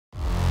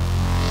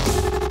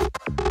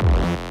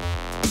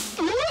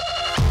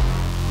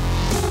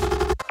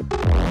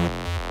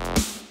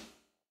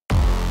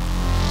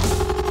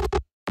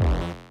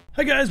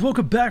Hi guys,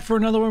 welcome back for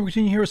another one. We're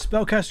continuing here with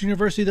Spellcaster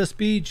University, the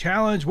speed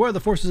challenge, where the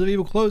forces of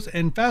evil close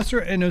and faster,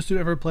 and no student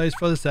ever plays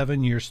for the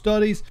 7-year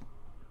studies.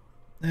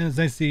 And as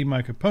I see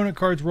my component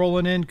cards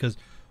rolling in, because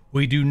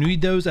we do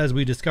need those, as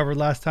we discovered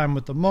last time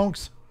with the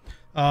monks.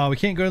 We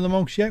can't go to the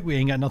monks yet. We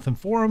ain't got nothing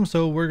for them,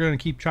 so we're going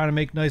to keep trying to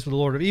make nice with the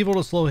Lord of Evil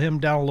to slow him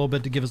down a little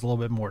bit to give us a little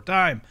bit more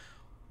time.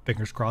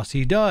 Fingers crossed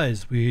he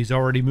does. He's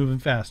already moving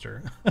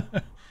faster.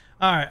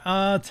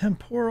 Alright,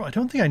 temporal. I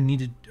don't think I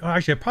needed... Oh,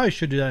 actually, I probably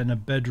should do that in a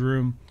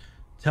bedroom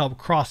to help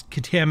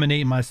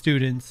cross-contaminate my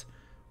students.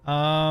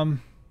 Alright,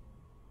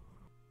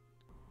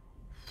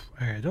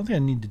 I don't think I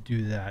need to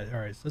do that.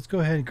 Alright, so let's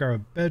go ahead and grab a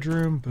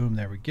bedroom. Boom,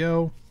 there we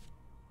go.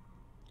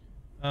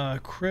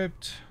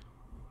 Crypt.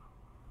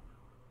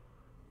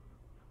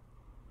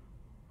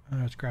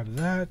 Let's grab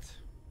that.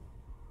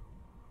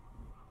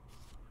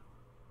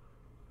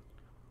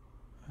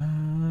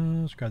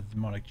 Let's grab the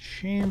demonic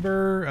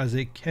chamber, as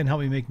it can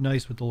help me make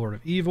nice with the Lord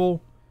of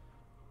Evil.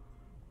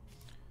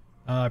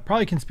 I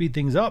probably can speed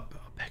things up.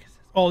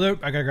 Oh, there,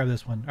 I gotta grab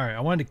this one. All right,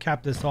 I wanted to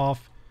cap this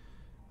off.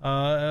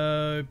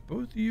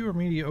 Both of you are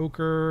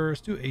mediocre.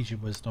 Let's do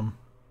ancient wisdom.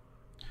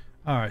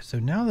 All right, so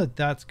now that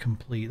that's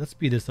complete, let's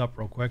speed this up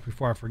real quick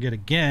before I forget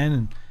again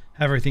and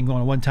have everything going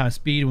at one-time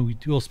speed. And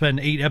we'll spend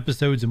 8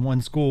 episodes in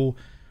one school.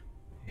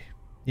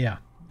 Yeah,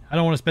 I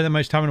don't want to spend that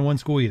much time in one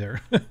school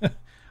either.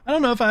 I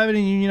don't know if I have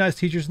any unionized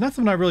teachers. Not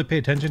something I really pay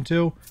attention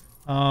to,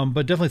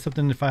 but definitely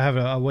something if I have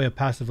a way of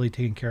passively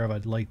taking care of,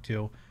 I'd like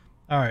to.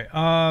 All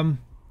right,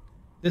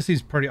 this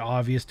seems pretty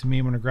obvious to me.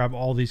 I'm going to grab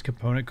all these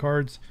component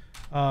cards.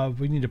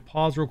 We need to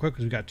pause real quick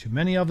because we got too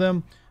many of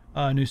them.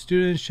 New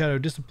students, shadow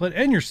discipline,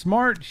 and you're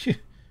smart.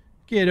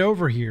 Get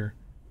over here.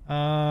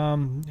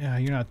 Yeah,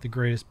 you're not the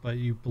greatest, but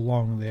you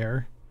belong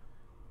there.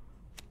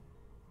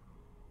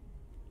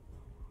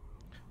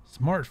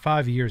 Smart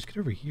 5 years. Get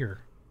over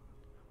here.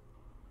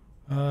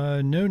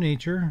 No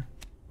nature.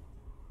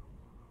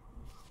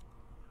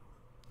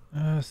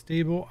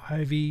 Stable,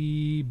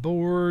 ivy,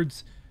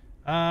 boards.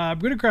 I'm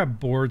gonna grab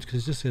boards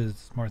because this is a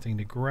smart thing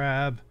to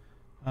grab.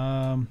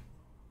 Yeah,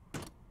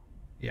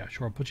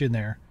 sure, I'll put you in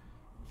there.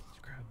 Let's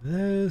grab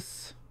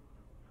this.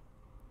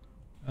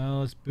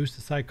 Let's boost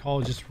the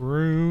psychologist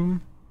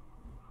room.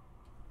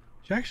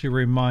 Which actually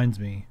reminds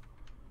me,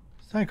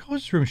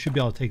 psychologist room should be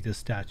able to take this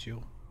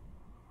statue.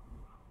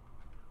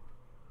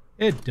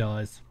 It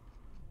does.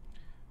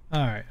 All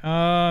right,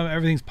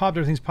 everything's popped.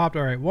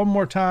 All right, one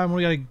more time.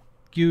 We gotta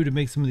do to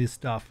make some of this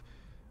stuff.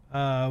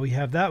 We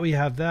have that. Don't be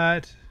that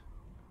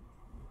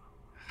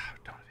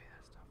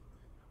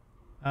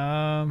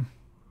stuff.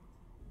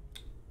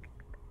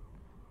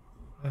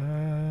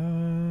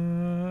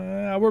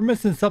 We're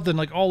missing something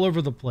like all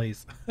over the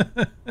place.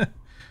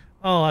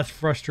 Oh, that's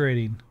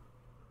frustrating.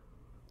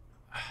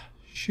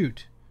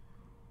 Shoot,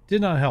 did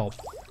not help.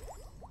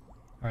 All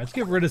right, let's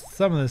get rid of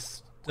some of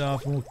this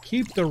stuff, and we'll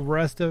keep the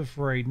rest of it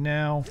for right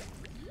now.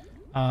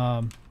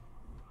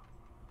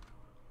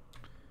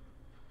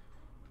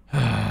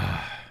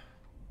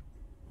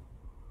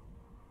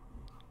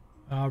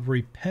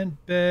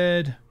 Repent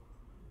bed.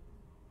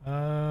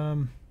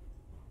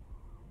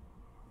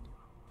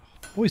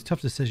 Always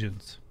tough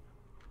decisions.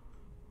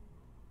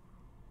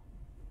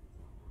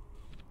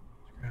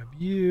 Let's grab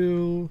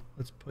you.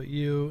 Let's put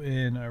you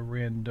in a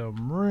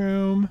random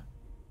room.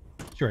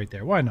 It's right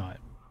there. Why not?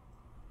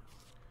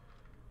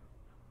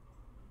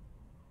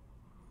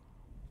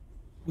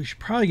 We should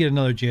probably get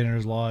another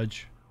janitor's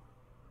lodge.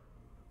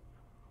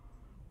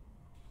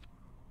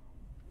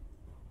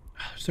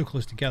 They're so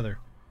close together.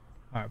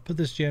 All right, put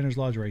this janitor's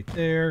lodge right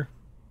there.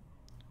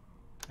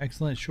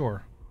 Excellent,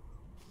 sure.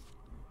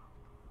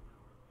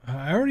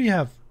 I already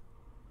have.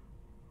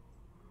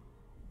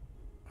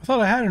 I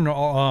thought I had a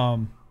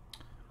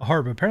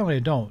heart, but apparently I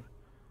don't.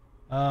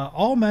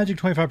 All magic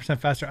 25%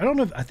 faster. I don't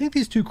know. I think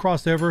these two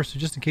cross over, so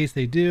just in case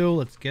they do,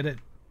 let's get it.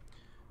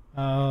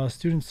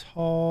 Students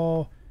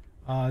hall.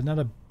 Not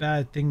a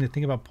bad thing to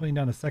think about putting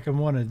down a second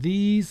one of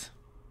these.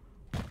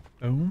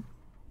 Boom.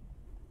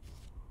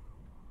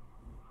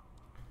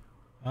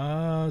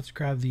 Let's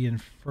grab the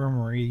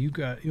infirmary. You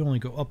only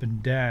go up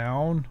and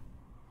down.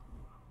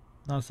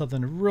 Not something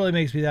that really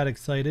makes me that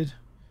excited.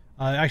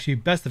 Actually,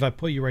 best if I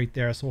put you right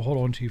there. So we'll hold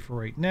on to you for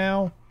right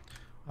now.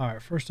 All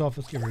right. First off,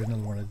 let's get rid of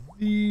another one of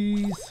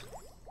these.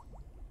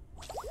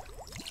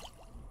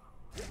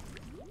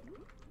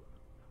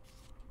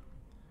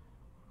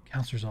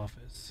 Counselor's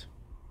office.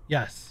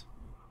 Yes.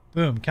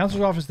 Boom.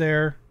 Counselor's office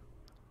there.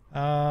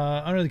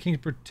 Under the King's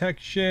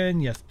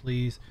protection. Yes,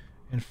 please.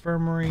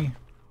 Infirmary.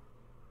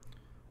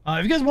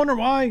 If you guys wonder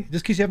why,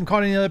 just in case you haven't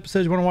caught any other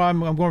episodes, wonder why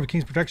I'm going for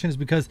King's protection is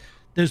because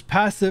there's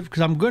passive,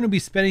 because I'm going to be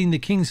spending the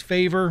King's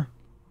favor.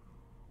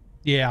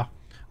 Yeah.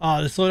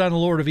 To slow down the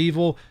Lord of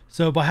Evil.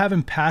 So by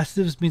having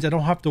passives means I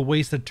don't have to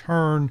waste a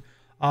turn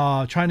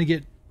trying to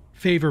get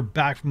favor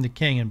back from the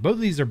King. And both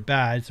of these are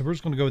bad, so we're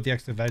just going to go with the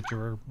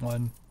ex-adventurer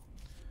one.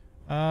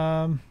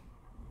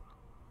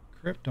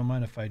 Crypt, don't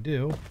mind if I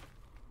do.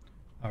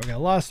 We got a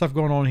lot of stuff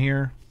going on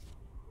here.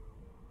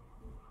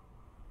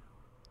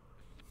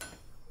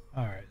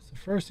 All right, so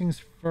first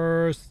things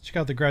first. Check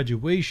out the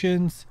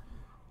graduations.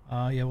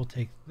 Yeah, we'll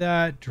take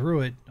that.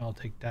 Druid, I'll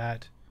take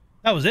that.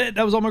 That was it?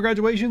 That was all my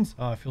graduations?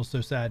 Oh, I feel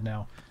so sad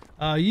now.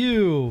 We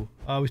still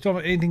don't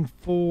have anything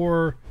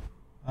for...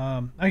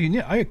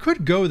 I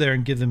could go there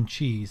and give them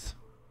cheese.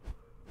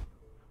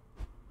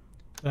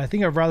 But I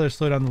think I'd rather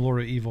slow down the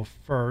Lord of Evil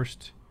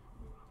first.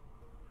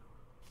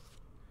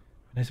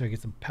 Nice if I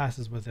get some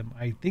passes with him.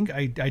 I think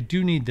I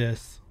do need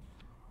this.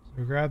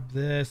 So grab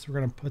this. We're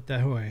going to put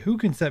that... Who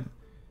can set...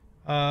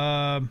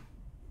 a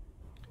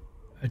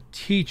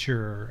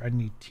teacher. I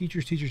need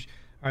teachers.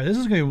 All right, this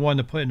is going to be one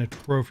to put in a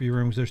trophy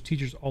room because there's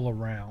teachers all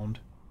around.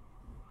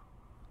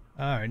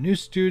 All right, new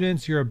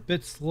students. You're a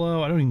bit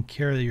slow. I don't even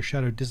care that you're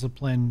shadow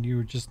discipline.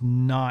 You're just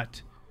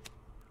not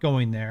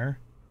going there.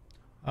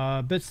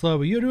 A bit slow,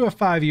 but you do have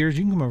 5 years.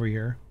 You can come over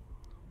here.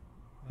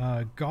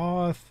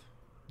 Goth.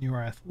 You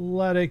are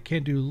athletic.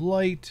 Can't do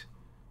light.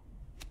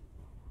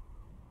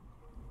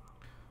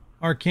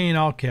 Arcane.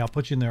 Okay, I'll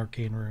put you in the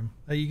arcane room.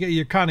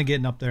 You're kind of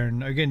getting up there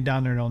and getting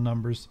down there in all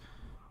numbers.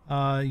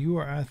 You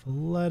are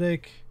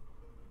athletic.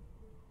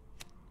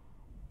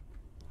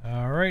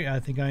 All right, I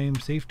think I am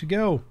safe to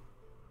go.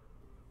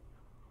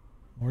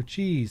 More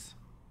cheese.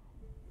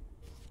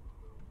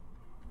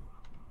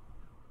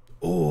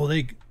 Oh, I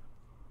think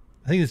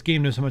this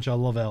game knows how much I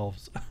love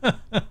elves.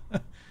 Like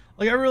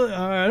I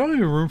don't even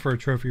have room for a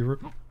trophy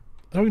room.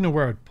 I don't even know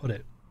where I'd put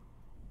it.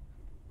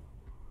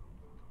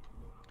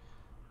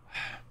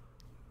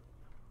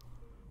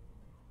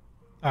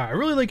 All right, I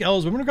really like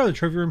elves. I'm gonna go to the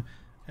trophy room,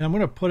 and I'm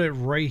gonna put it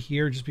right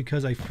here just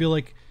because I feel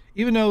like,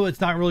 even though it's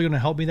not really gonna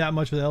help me that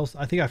much with elves,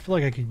 I feel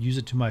like I could use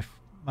it to my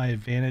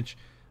advantage.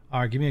 All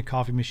right, give me a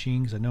coffee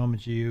machine because I know I'm a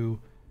Jew.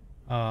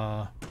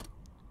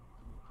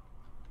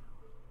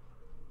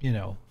 You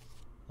know,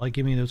 like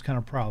give me those kind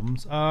of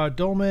problems.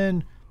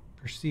 Dolmen,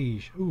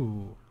 prestige.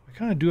 Ooh, I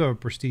kind of do have a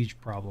prestige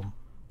problem.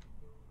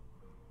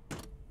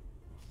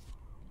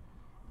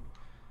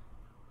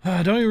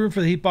 Don't need room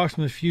for the heat box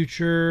from the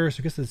future,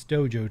 so I guess it's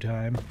dojo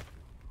time.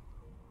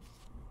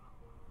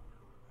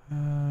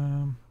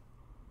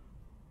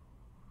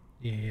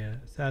 Yeah,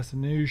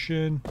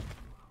 assassination.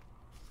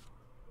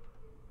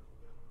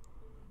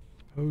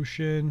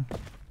 Potion.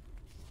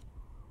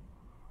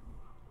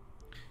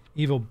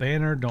 Evil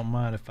banner, don't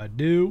mind if I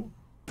do.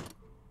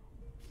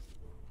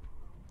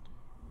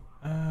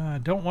 I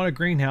don't want a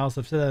greenhouse.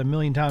 I've said that a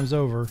million times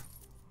over.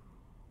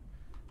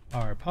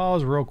 All right,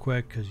 pause real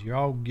quick because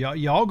y'all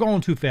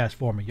going too fast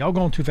for me. Y'all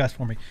going too fast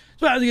for me.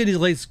 So I have to get these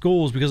late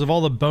schools because of all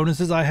the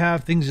bonuses I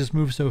have. Things just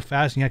move so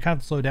fast, and I kind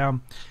of slow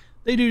down.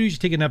 They do usually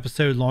take an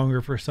episode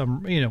longer for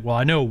some, well,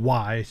 I know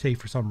why. I say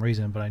for some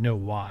reason, but I know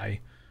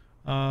why.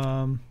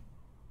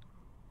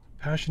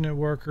 Passionate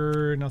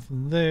worker,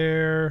 nothing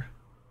there.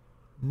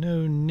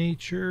 No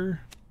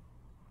nature.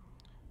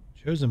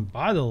 Chosen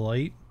by the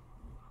light.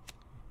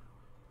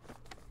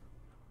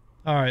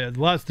 Alright,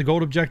 well, that's the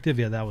gold objective.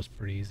 Yeah, that was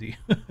pretty easy.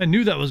 I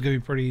knew that was going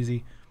to be pretty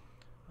easy.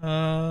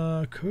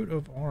 Coat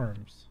of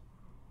arms.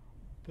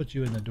 Put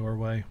you in the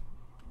doorway.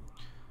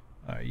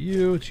 Alright,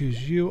 you.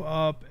 Choose you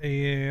up.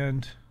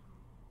 And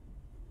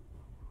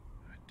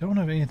I don't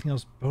have anything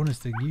else bonus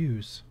to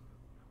use.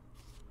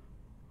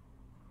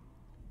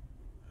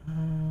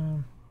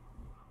 The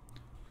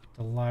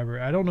library.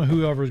 I don't know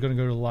whoever is going to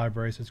go to the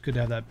library, so it's good to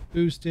have that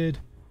boosted.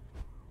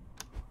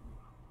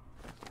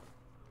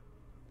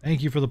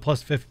 Thank you for the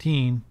plus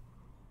 15.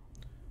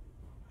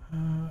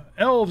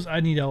 Elves. I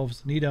need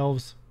elves. Need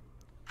elves.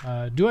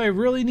 Do I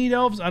really need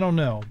elves? I don't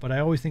know, but I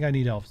always think I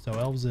need elves, so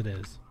elves it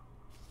is.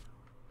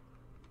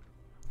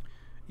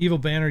 Evil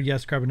banner.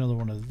 Yes, grab another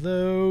one of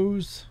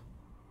those.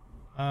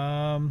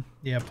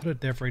 Yeah, put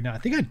it there for right now. I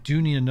think I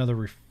do need another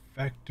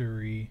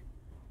refectory.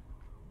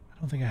 I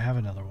don't think I have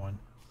another one.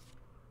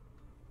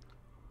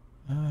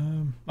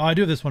 Oh, I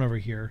do have this one over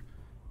here.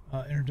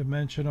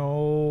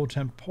 Interdimensional,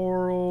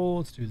 temporal.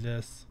 Let's do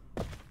this.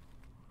 All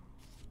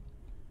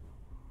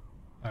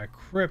right,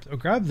 crypt. Oh,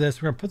 grab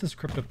this. We're gonna put this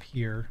crypt up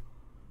here.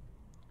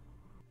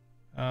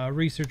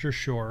 Researcher,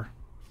 sure.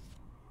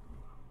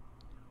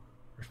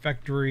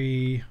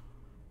 Refectory.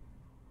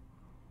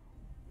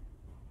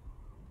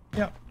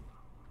 Yep.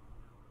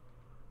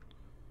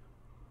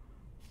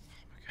 Oh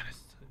my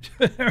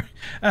goodness.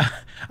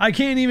 I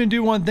can't even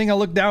do one thing. I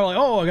look down like,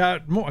 oh, I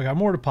got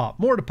more to pop.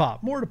 More to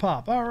pop. More to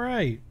pop. All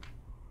right.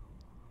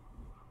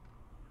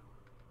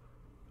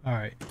 All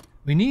right,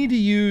 we need to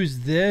use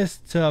this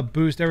to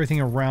boost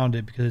everything around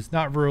it because it's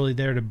not really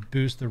there to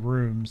boost the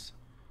rooms,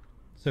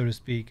 so to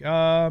speak.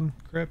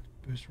 Crypt,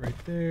 boost right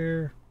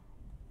there.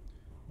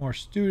 More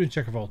students,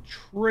 check of all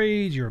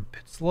trades. You're a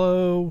bit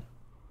slow.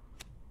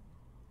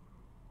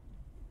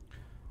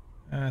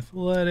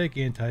 Athletic,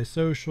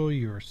 antisocial.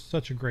 You're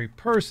such a great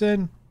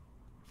person.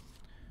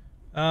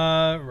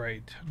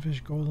 Right.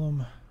 Fish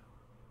golem.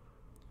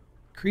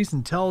 Increase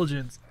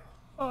intelligence.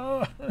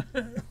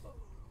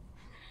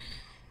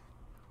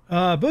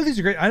 Both these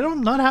are great.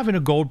 I'm not having a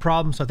gold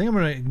problem, so I think I'm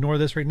going to ignore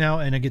this right now,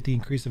 and I get the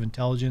increase of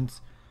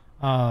intelligence.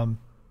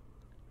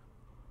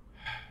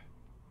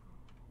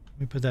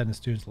 me put that in the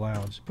students'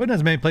 lounge. Putting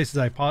as many places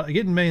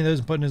getting many of those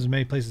and putting as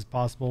many places as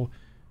possible.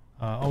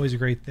 Always a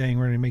great thing.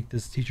 We're going to make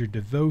this teacher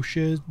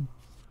devotion.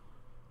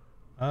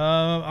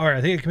 All right,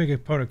 I think I can make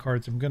opponent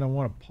cards. I'm going to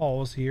want to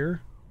pause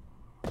here.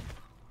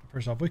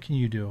 First off, what can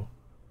you do?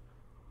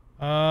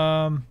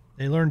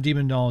 They learn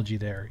demonology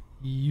there.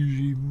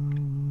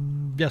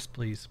 Yes,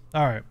 please.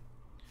 All right.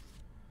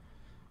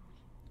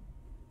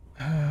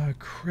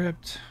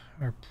 Crypt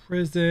or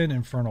prison,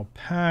 infernal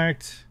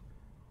pact.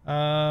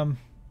 Let's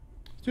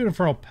do an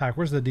infernal pact.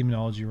 Where's the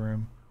demonology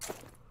room?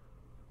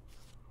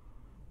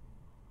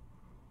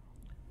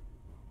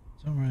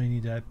 Don't really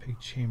need that pig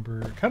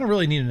chamber. Kind of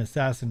really need an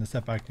assassin to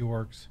set back the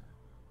orcs.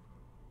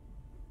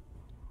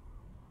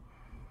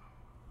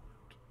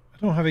 I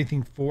don't have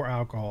anything for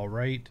alcohol,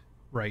 right?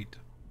 Right.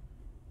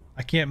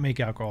 I can't make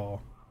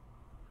alcohol.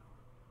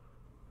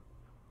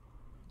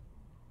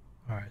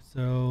 Alright,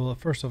 so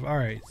first off,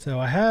 alright, so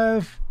I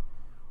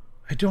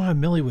don't have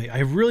Milliwig. I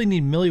really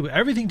need Milliwig.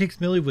 Everything takes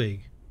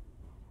Milliwig.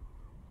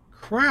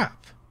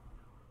 Crap.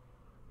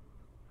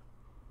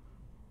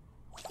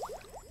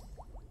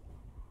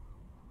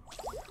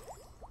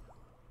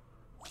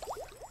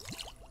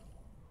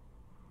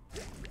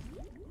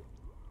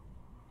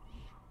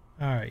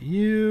 Alright,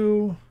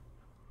 you...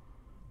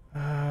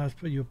 let's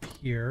put you up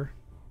here.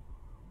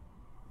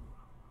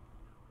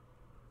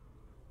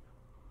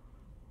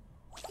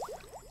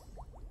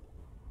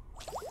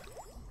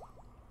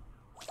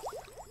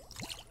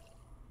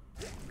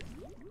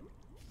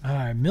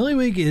 Alright,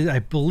 Milliwig is, I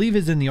believe,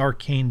 is in the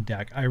arcane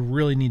deck. I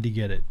really need to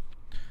get it.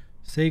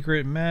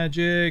 Sacred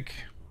magic.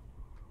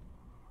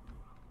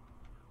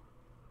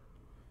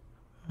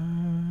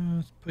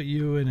 Let's put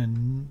you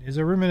in a... Is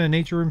there room in a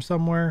nature room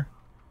somewhere?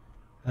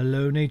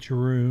 Hello, nature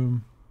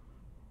room.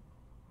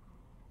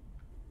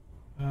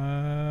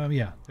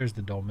 Yeah, there's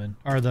the dolmen.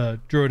 Or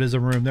the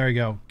druidism room. There you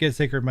go. Get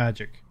sacred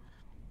magic.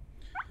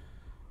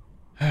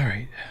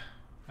 Alright.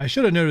 I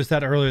should have noticed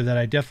that earlier that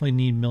I definitely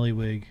need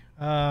Milliwig.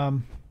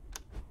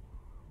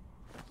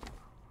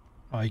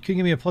 Oh, you couldn't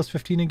give me a plus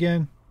 15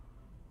 again?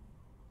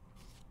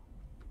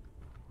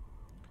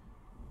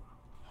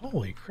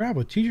 Holy crap,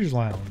 with Teacher's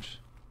Lounge.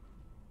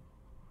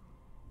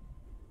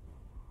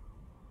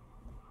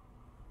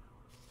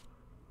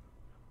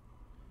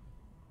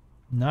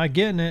 Not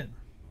getting it.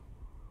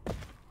 I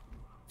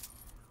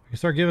can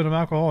start giving them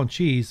alcohol and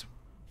cheese.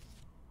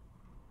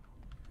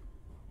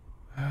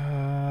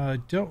 I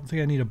don't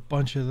think I need a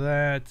bunch of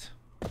that.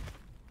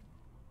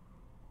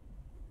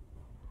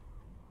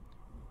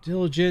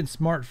 Diligent,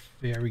 smart,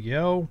 there we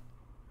go.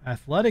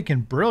 Athletic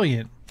and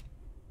brilliant.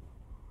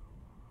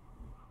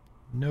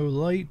 No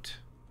light.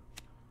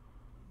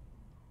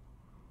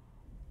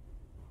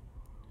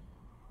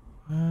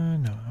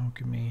 No,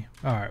 alchemy.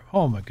 Alright,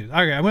 oh my goodness.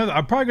 Okay, I'm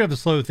probably gonna have to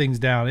slow things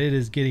down. It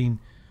is getting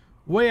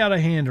way out of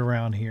hand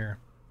around here.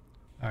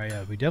 Alright,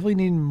 yeah, we definitely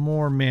need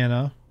more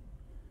mana.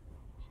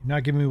 You're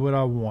not giving me what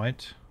I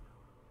want.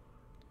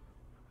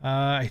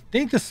 I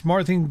think the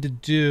smart thing to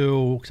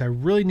do, because I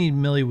really need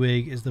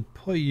Milliwig, is to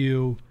put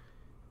you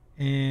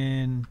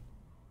in...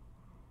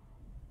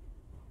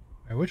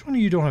 Alright, which one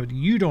of you don't have...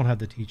 You don't have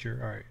the teacher.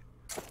 Alright.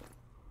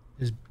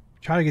 Just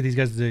try to get these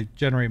guys to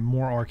generate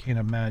more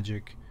arcana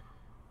magic.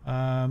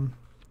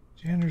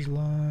 Janitor's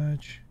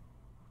Lodge.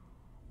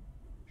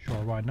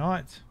 Sure, why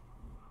not?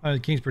 The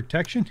King's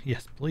Protection?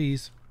 Yes,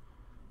 please.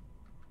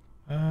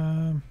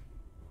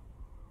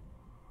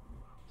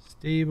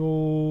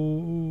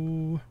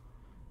 Stable...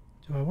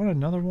 Do I want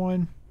another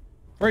one?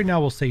 Right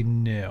now we'll say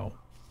no.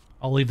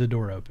 I'll leave the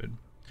door open.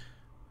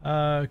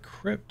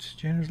 Crypt,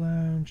 Janitor's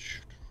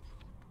Lounge.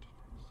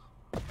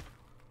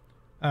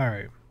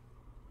 Alright.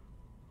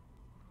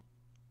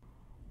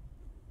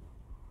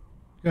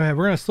 Go ahead.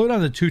 We're going to slow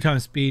down to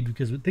 2x speed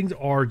because things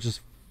are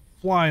just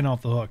flying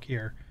off the hook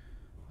here.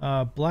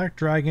 Black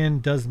Dragon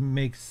does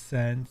make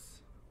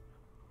sense.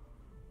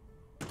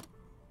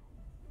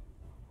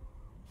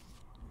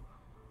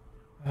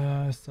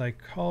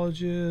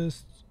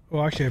 Psychologist.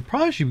 Well, actually, I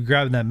probably should be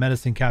grabbing that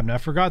medicine cabinet. I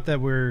forgot that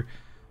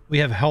we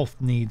have health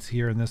needs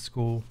here in this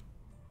school.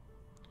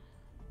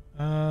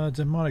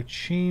 Demonic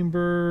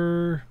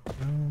Chamber.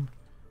 Boom.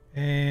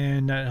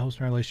 And that helps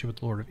my relationship with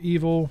the Lord of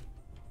Evil.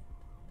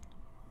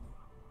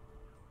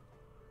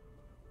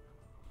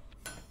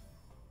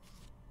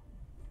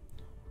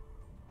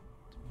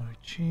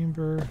 Demonic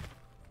Chamber.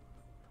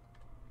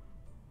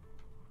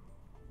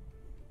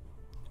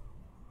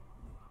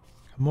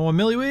 Come on,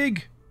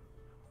 Milliwig.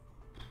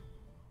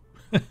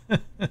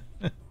 I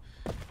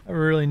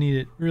really need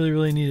it. Really,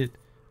 really need it.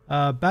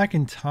 Back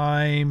in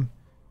time.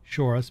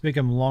 Sure, let's make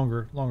them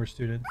longer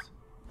students.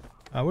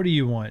 What do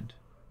you want?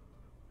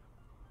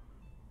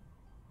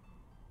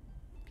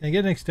 Can I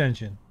get an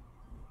extension?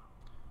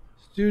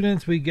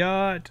 Students, we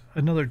got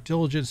another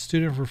diligent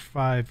student for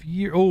 5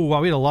 years. Oh,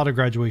 wow, we had a lot of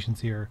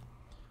graduations here.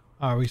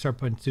 We start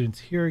putting students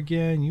here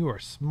again. You are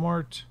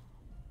smart.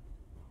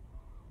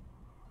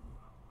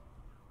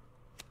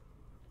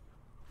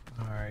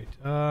 All right.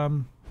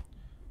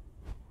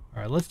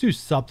 All right, let's do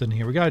something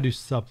here. We got to do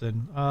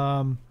something.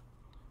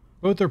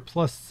 Both are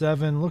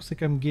 +7. Looks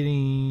like I'm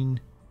getting...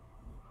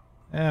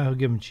 I'll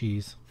give him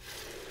cheese.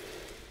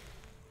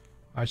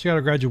 Alright, check out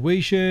our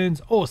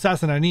graduations. Oh,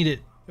 assassin, I need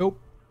it. Nope.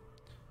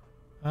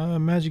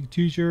 Magic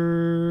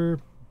teacher.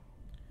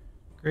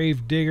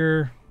 Grave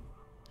digger.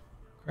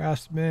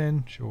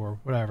 Craftsman. Sure,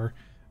 whatever.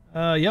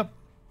 Yep.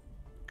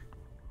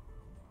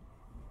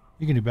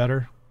 You can do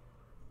better.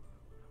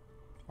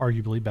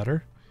 Arguably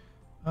better.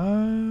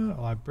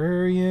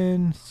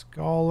 Librarian.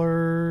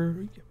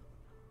 Scholar.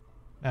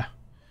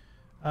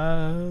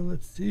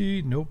 Let's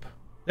see. Nope.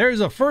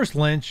 There's a first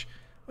lynch.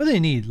 What do they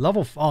need?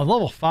 Level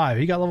 5.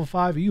 He got level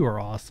 5. You are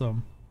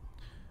awesome.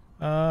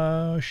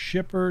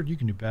 Shepherd. You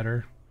can do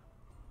better.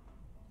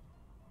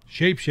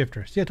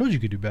 Shapeshifter. See, I told you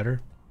could do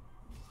better.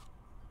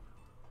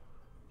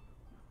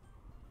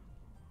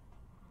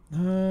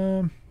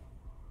 Do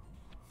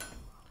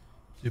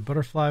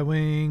butterfly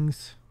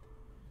wings.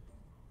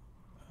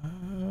 I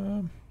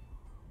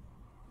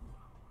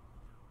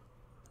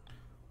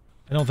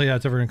don't think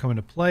that's ever going to come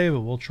into play, but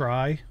we'll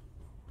try.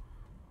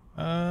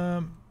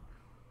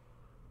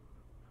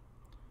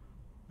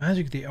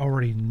 Magic they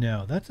already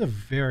know. That's a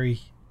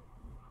very...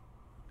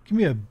 Can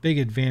be a big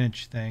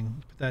advantage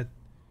thing. Put that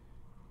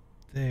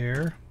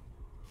there.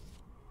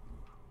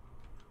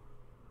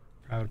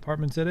 Private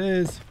apartments it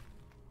is.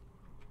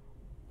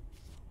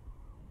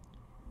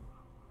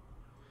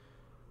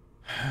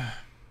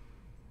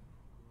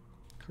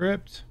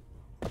 Crypt.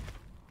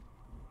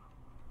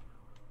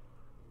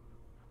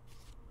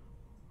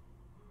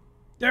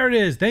 There it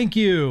is. Thank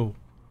you.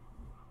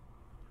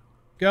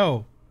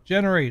 Go.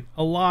 Generate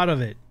a lot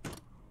of it.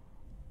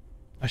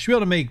 I should be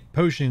able to make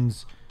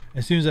potions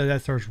as soon as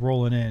that starts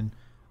rolling in.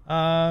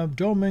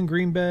 Dolmen,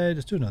 green bed.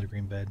 Let's do another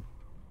green bed.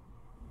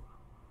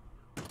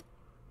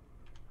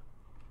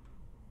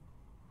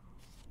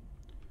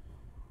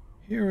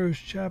 Heroes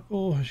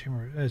Chapel.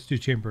 Let's do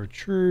Chamber of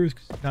Truth.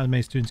 Not as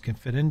many students can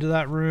fit into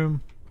that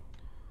room.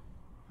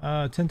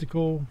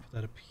 Tentacle. Put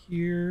that up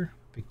here.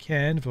 If it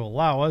can, if it will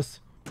allow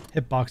us.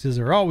 Hitboxes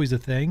are always a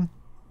thing.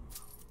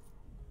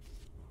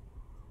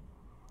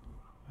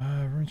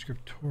 Rune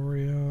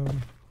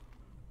Scriptorium.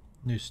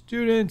 New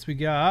students. We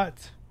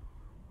got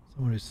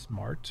someone who's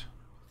smart.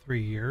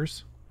 3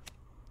 years.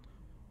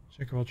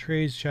 Check of all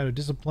trades. Shadow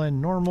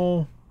Discipline.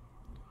 Normal.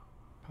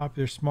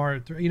 Popular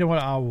Smart. You know what?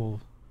 I will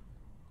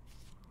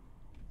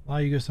allow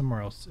you to go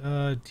somewhere else.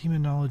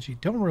 Demonology.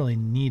 Don't really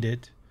need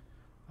it.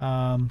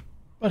 But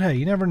hey,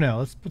 you never know.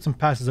 Let's put some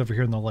passes over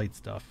here in the light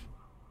stuff.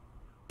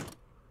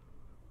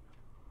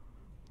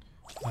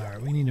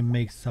 Alright, we need to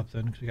make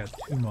something because we got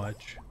too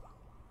much.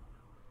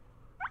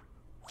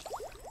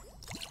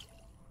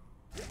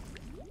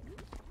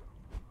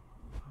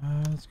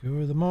 Let's go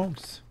with the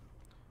monks.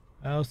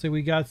 I'll say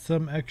we got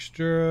some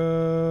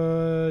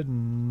extra...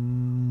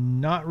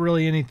 Not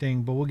really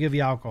anything, but we'll give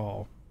you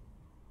alcohol.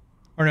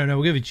 Or no,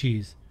 we'll give you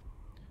cheese.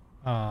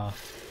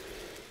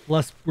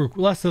 Less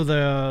of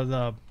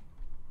the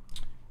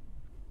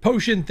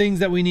potion things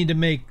that we need to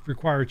make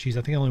require cheese.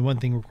 I think only one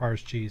thing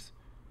requires cheese.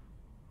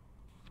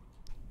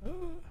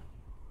 Alright,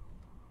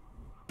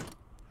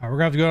 we're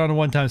gonna have to go down to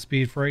one-time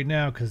speed for right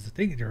now because I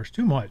think there's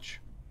too much.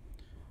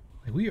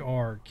 Like, we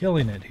are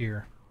killing it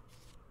here.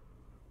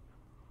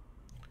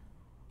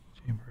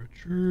 Chamber of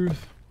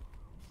Truth.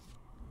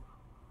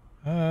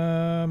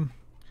 I'm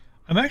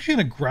actually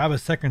gonna grab a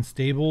second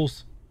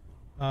stables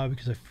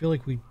because I feel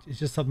like it's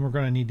just something we're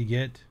gonna need to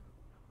get.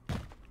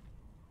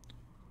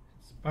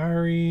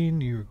 Inspiring,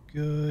 you're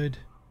good.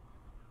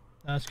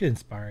 Let's get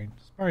inspiring.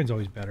 Inspiring's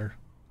always better.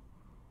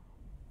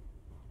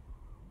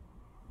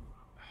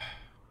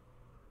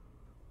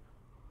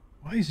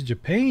 Why is such a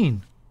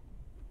pain?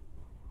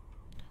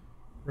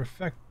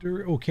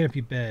 Reflector. Oh, canopy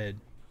bed.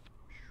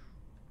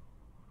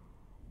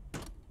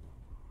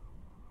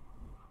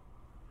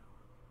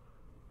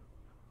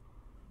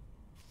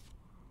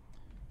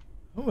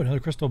 Oh, another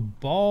crystal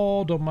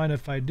ball. Don't mind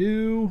if I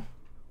do.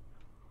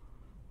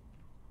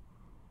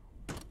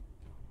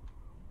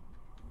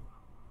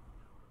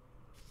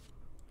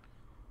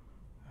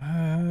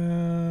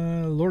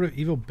 Lord of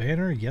Evil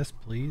banner. Yes,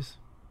 please.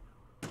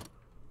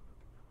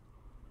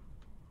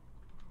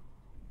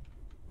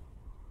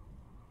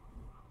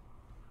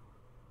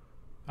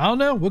 I don't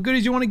know. What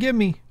goodies you want to give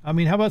me? I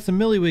mean, how about some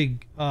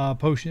Milliwig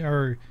potion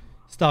or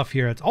stuff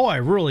here? It's all I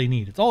really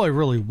need. It's all I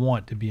really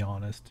want, to be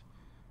honest.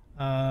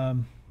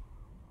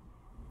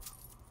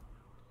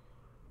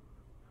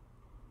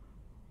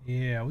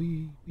 Yeah,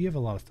 we have a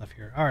lot of stuff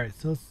here. All right,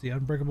 so let's see.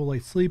 Unbreakable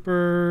Light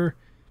Sleeper.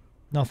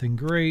 Nothing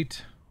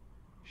great.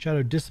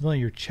 Shadow Discipline.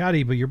 You're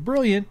chatty, but you're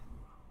brilliant.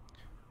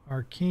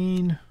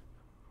 Arcane.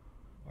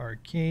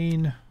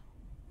 Arcane.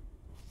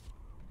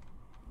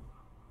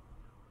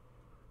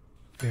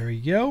 There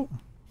we go.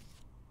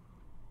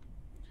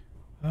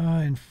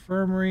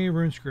 Infirmary,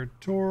 Rune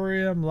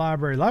Scriptorium,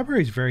 Library.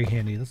 Library is very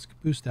handy. Let's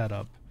boost that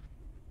up.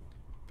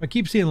 If I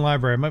keep seeing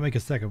Library, I might make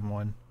a second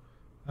one.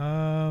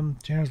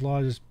 Chandler's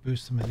Law, just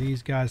boost some of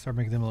these guys, start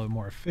making them a little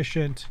more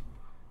efficient.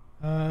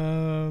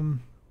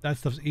 That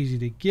stuff's easy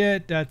to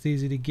get. That's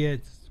easy to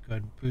get. Let's go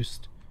ahead and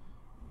boost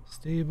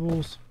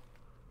stables.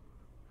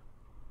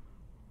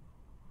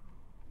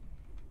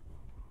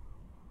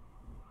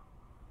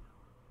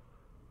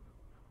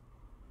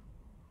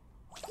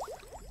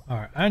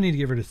 Alright, I need to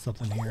get rid of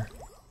something here.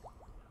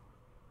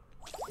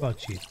 Well,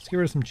 cheese. Let's get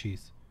rid of some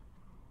cheese.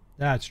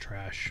 That's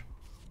trash.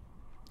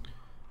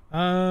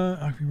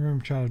 I can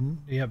remember child.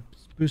 Yep,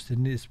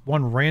 boosted this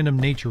one random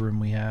nature room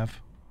we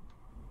have.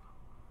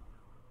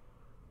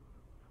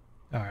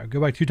 Alright, go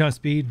back 2 times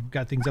speed.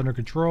 Got things under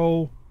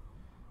control.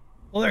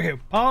 Well, okay.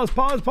 Pause.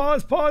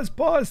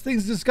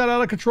 Things just got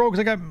out of control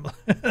because I got...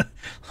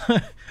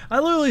 I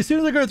literally, as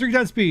soon as I go to 3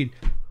 times speed,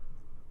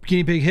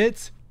 guinea pig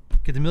hits,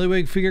 get the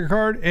Millywig figure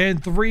card,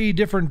 and 3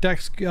 different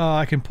decks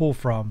I can pull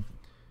from.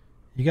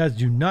 You guys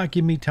do not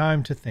give me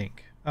time to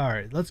think.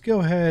 Alright, let's go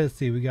ahead. Let's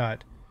see. We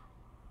got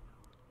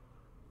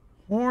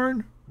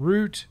Horn,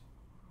 Root,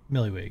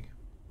 Millywig.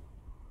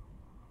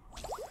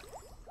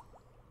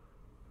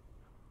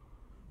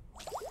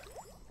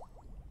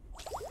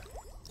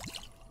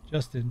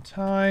 Just in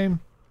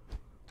time.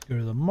 Go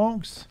to the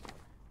monks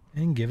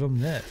and give them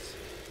this.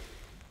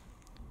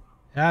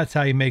 That's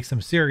how you make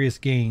some serious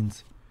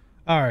gains.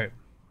 Alright.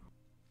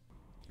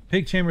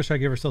 Pig Chamber, so I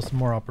give ourselves some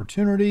more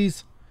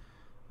opportunities.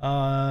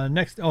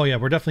 Next, oh yeah,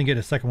 we're definitely getting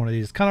a second one of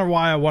these. Kind of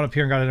why I went up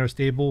here and got another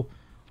stable.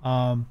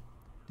 Do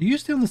you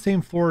stay on the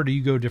same floor or do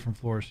you go different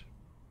floors?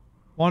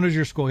 Wanders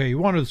your school. Yeah, you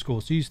wander the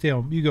school, so you stay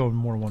on. You go on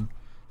more than one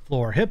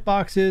floor. Hit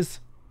boxes.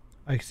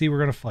 I see we're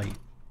gonna fight.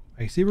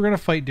 I see we're gonna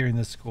fight during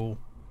this school.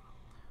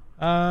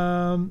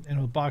 And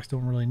the box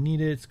don't really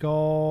need it.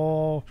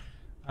 Skull.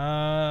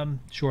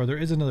 Sure, there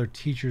is another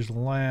teacher's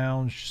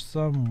lounge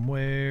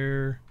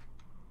somewhere.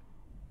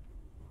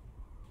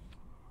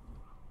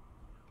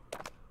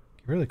 Get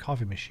rid of the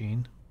coffee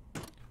machine.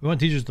 We want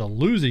teachers to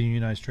lose a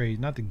unionized trade,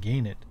 not to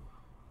gain it.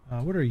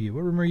 What are you?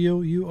 What room are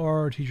you? You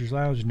are teacher's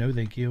lounge. No,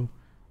 thank you.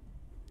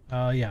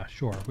 Yeah,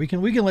 sure. We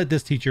can let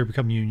this teacher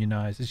become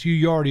unionized. It's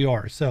you already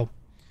are. So,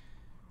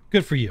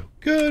 good for you.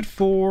 Good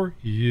for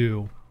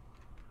you.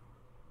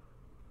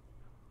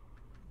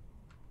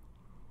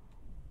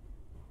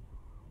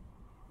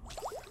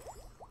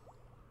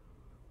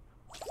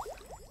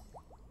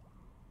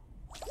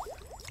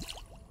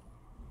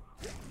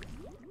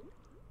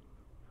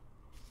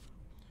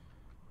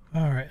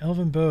 Alright,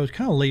 Elven Bow is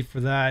kind of late for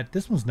that.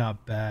 This one's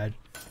not bad.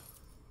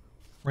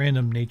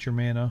 Random nature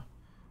mana.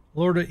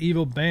 Lord of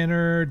Evil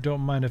Banner,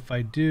 don't mind if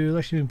I do.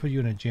 Let's even put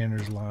you in a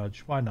janitor's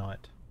lodge. Why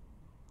not?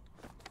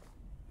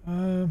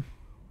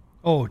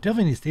 Oh,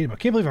 definitely need a stadium. I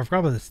can't believe I forgot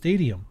about the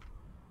stadium.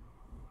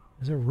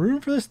 Is there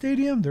room for the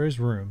stadium? There is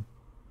room.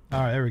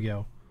 Alright, there we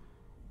go.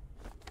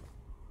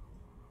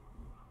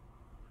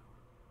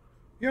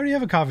 You already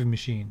have a coffee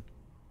machine.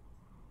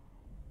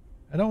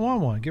 I don't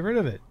want one. Get rid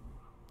of it.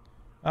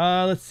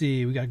 Let's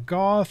see. We got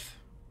Goth.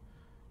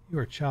 You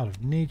are a child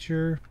of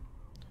nature.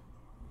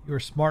 You are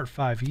smart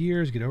 5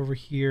 years. Get over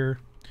here.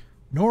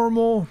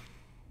 Normal.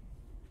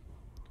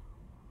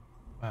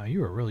 Wow,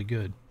 you are really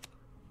good.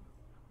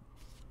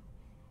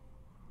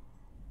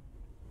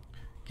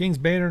 King's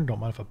Banner. Don't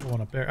mind if I put one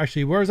up there.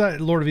 Actually, where's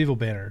that Lord of Evil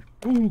Banner?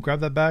 Ooh,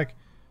 grab that back.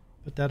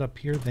 Put that up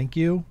here. Thank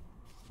you.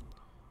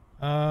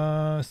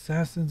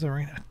 Assassin's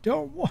Arena. I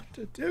don't want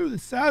to do the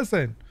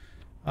Assassin.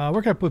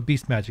 Where can I put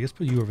Beast Magic? Let's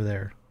put you over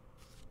there.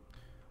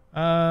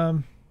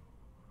 Tell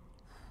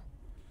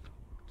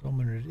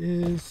me what it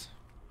is.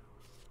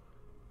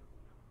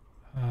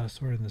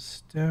 Sword in the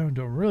Stone.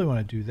 Don't really want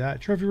to do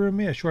that. Trophy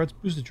room? Yeah, sure. Let's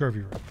boost the trophy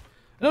room.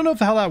 I don't know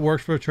how that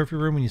works for a trophy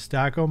room when you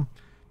stack them.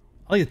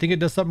 I like to think it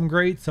does something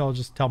great, so I'll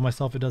just tell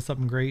myself it does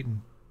something great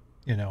and,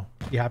 you know,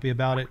 be happy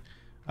about it.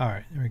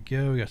 Alright, there we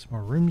go. We got some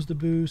more rooms to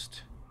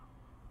boost.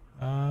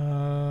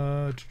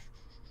 My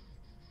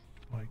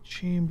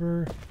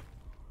chamber.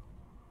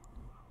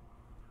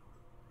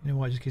 You know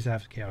what? Just in case I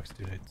have chaos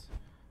students.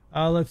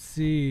 Let's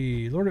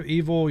see. Lord of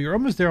Evil. You're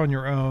almost there on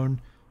your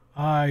own.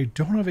 I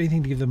don't have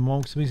anything to give the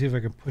monks. Let me see if I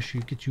can push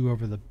you, get you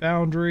over the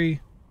boundary.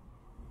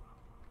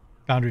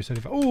 Boundary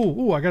 75.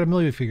 Oh, I got a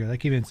Millywig figure. That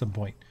came in at some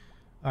point.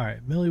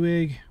 Alright,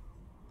 Millywig.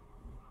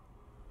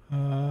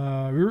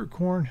 Root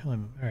corn.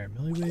 Alright,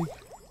 Millywig.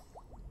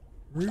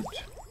 Root.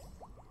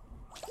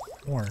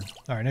 Corn.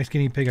 Alright, next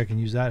guinea pig. I can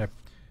use that. I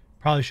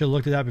probably should have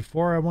looked at that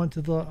before I went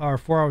to the, or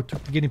before I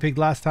took the guinea pig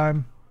last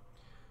time.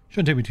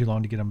 Shouldn't take me too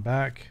long to get him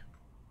back.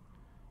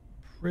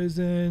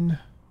 Prison.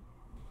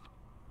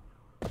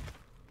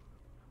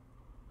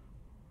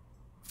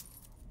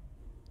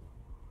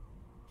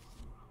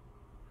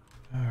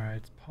 Alright,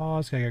 let's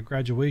pause. I got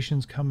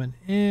graduations coming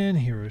in.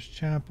 Heroes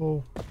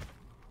Chapel.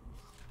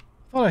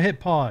 Thought I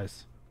hit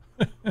pause.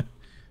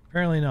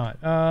 Apparently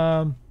not.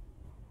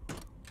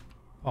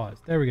 Pause.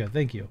 There we go.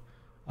 Thank you.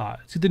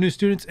 Let's get the new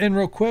students in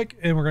real quick,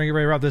 and we're going to get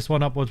ready to wrap this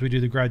one up once we do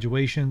the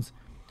graduations.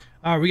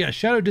 We got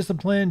Shadow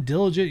Discipline,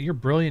 Diligent. You're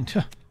brilliant.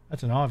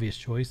 That's an obvious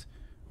choice.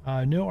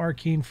 No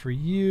Arcane for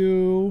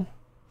you.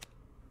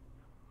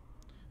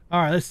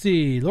 Alright, let's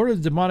see. Lord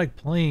of the Demonic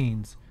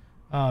Plains.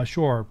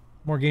 Sure.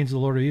 More gains of the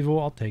Lord of Evil.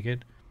 I'll take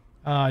it.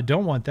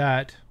 Don't want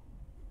that.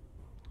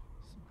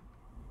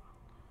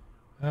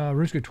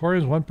 Rune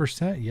Scriptorians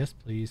 1%. Yes,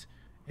 please.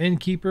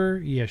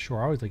 Innkeeper. Yeah,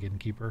 sure. I always like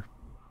Innkeeper.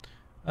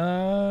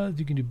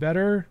 You can do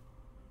better.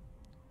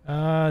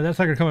 That's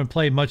not going to come and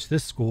play much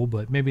this school,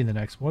 but maybe in the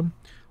next one.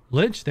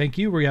 Lich, thank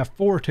you. We have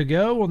 4 to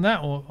go on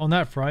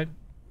that front.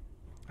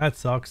 That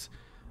sucks.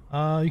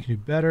 You can do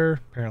better.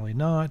 Apparently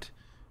not.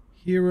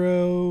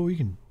 Hero, you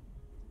can...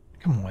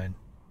 Come on.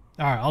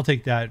 All right, I'll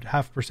take that.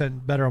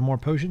 0.5% better on more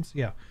potions.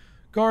 Yeah.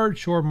 Guard,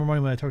 sure, more money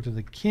when I talk to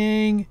the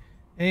king.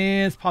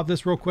 And let's pop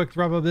this real quick to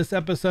wrap up this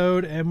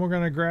episode. And we're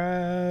going to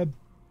grab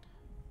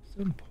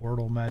some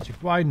portal magic.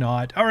 Why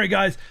not? All right,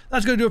 guys,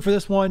 that's going to do it for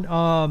this one.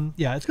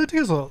 Yeah, it's going to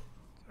take us a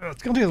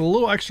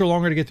little extra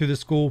longer to get through this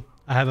school,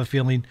 I have a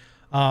feeling.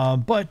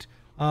 But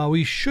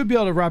we should be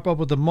able to wrap up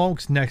with the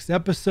monks next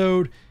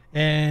episode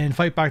and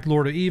fight back the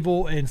Lord of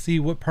Evil and see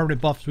what permanent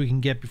buffs we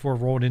can get before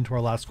rolling into our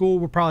last school.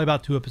 We're probably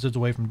about 2 episodes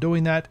away from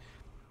doing that,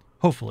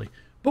 hopefully.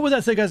 But with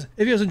that said, guys,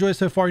 if you guys enjoyed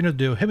so far, you know what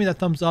to do. Hit me that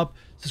thumbs up,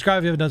 subscribe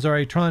if you haven't done so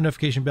already, turn on the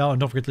notification bell, and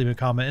don't forget to leave me a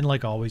comment. And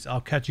like always, I'll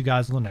catch you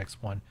guys on the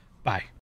next one. Bye.